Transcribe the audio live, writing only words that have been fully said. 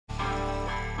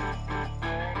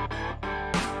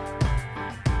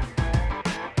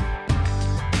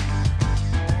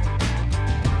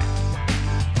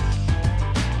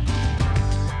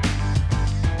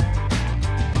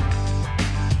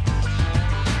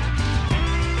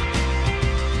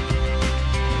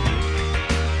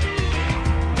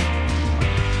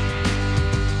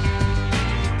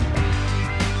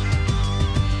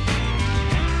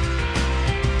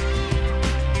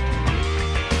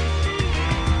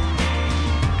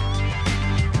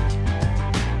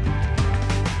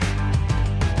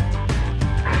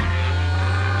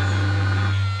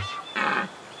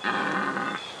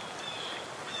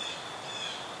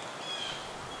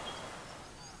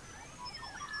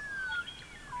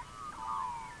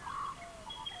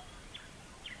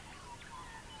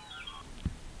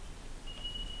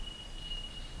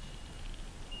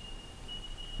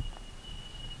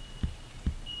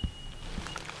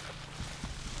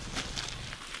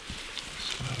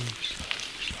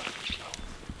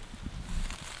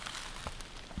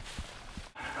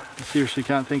I seriously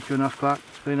can't thank you enough, Clark.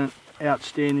 It's been an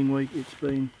outstanding week. It's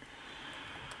been...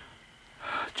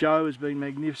 Joe has been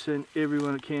magnificent,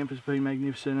 everyone at camp has been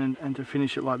magnificent, and to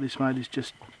finish it like this, mate, is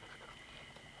just...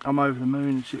 I'm over the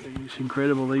moon. It's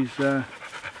incredible. These, you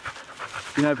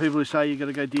know, people who say you've got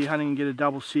to go deer hunting and get a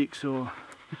double 6 or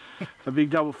a big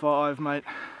double 5, mate.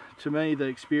 To me, the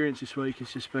experience this week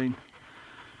has just been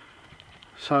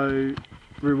so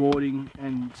rewarding,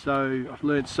 and so I've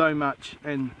learned so much,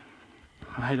 and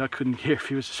mate, I couldn't care if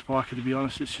he was a spiker, to be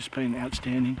honest. It's just been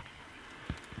outstanding.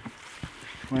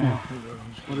 Wow.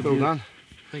 What a well done.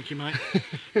 Thank you, mate.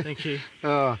 Thank you.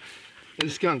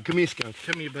 Skunk, come here, Skunk.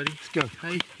 Come here, buddy. Skunk,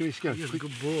 hey, come here, Skunk. You're a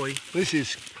good boy. This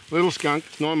is little Skunk,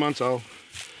 9 months old,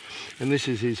 and this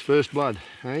is his first blood,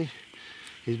 hey?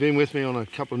 He's been with me on a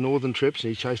couple of northern trips.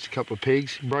 He chased a couple of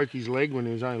pigs, broke his leg when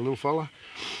he was only a little fella,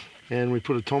 and we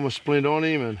put a Thomas splint on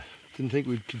him and didn't think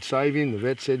we could save him. The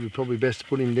vet said we'd probably best to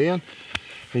put him down.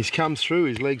 And he's come through,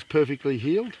 his leg's perfectly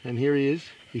healed, and here he is.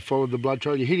 He followed the blood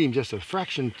trail. You hit him just a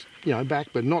fraction, you know, back,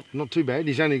 but not too bad.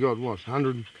 He's only got, what,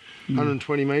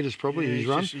 120 metres probably, yeah, he's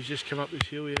run. He's just come up this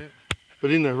hill, yeah.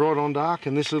 But in the right on dark,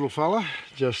 and this little fella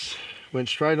just went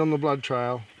straight on the blood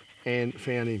trail and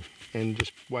found him and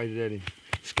just waited at him.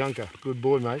 Skunker, good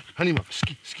boy, mate. Hunt him up,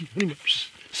 ski, hunt him up,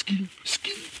 ski.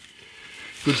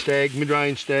 Good stag,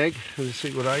 mid-range stag. Let's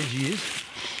see what age he is.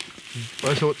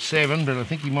 I thought 7, but I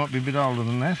think he might be a bit older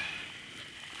than that.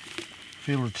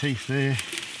 Feel the teeth there.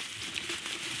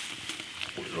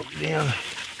 Look down.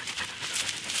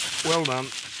 Well done.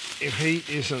 If he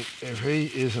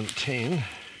isn't 10,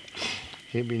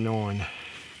 he'll be 9.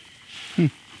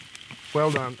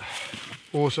 Well done.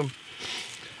 Awesome.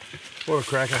 What a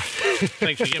cracker.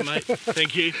 Thanks again, mate.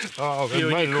 Thank you. Oh, you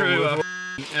made and your it crew all are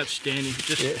outstanding.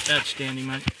 Just outstanding,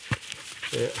 mate.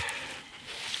 Yeah.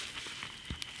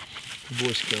 Good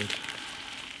boy, Skunk.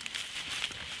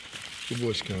 Good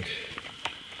boy, Skunk.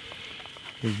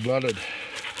 He's blooded.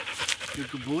 You're a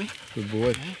good boy. Good boy.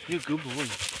 Yeah, you're a good boy.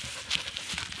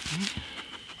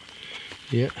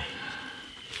 Yeah.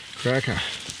 Cracker.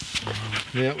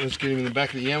 Now let's get him in the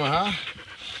back of the Yamaha,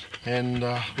 and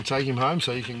we'll take him home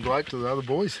so you can gloat to the other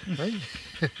boys. Hey?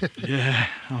 Yeah,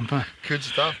 good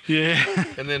stuff. Yeah.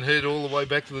 And then head all the way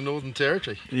back to the Northern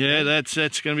Territory. Yeah, that's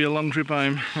going to be a long trip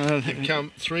home. Have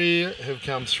come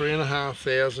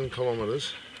 3,500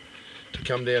 kilometres to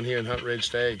come down here and hunt red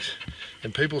stags.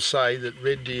 And people say that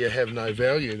red deer have no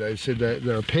value. They said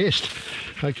they're a pest.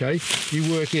 Okay,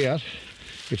 you work out,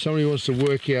 if somebody wants to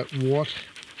work out what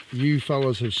you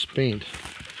fellas have spent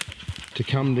to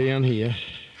come down here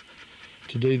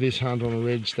to do this hunt on a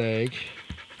red stag.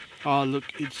 Oh look,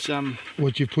 it's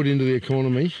what you put into the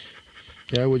economy,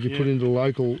 you know, what you put into the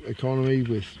local economy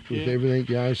with everything,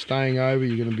 you know, staying over.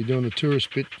 You're going to be doing a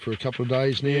tourist bit for a couple of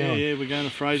days now. Yeah, we're going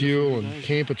to Fraser. Fuel and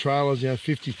camper trailers, you know,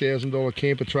 $50,000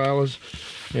 camper trailers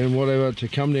and whatever to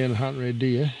come down and hunt red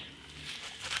deer.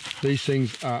 These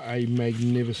things are a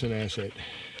magnificent asset.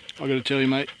 I've got to tell you,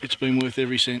 mate, it's been worth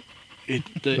every cent.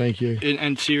 Thank you.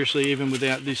 And seriously, even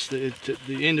without this, the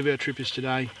end of our trip is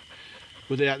today.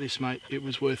 Without this, mate, it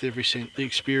was worth every cent. The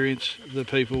experience, the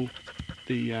people,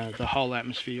 the whole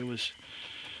atmosphere was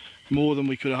more than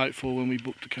we could have hoped for when we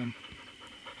booked to come.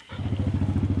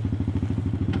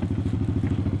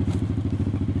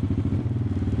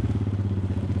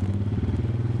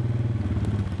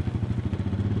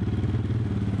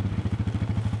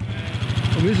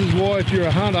 And this is why, if you're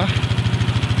a hunter,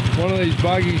 one of these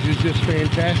buggies is just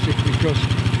fantastic, because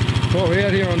we're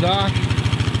out here on dark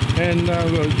and we've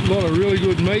got a lot of really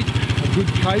good meat, a good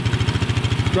cape,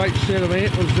 great set of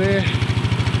antlers there,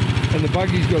 and the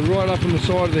buggy's got right up on the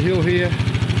side of the hill here,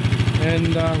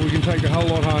 and we can take the whole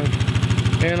lot home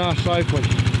and us safely.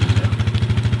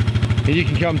 And you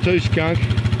can come too, Skunk.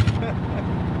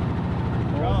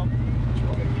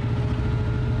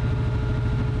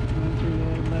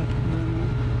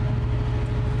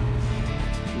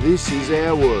 This is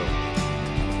our world.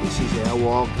 This is our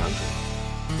wild country.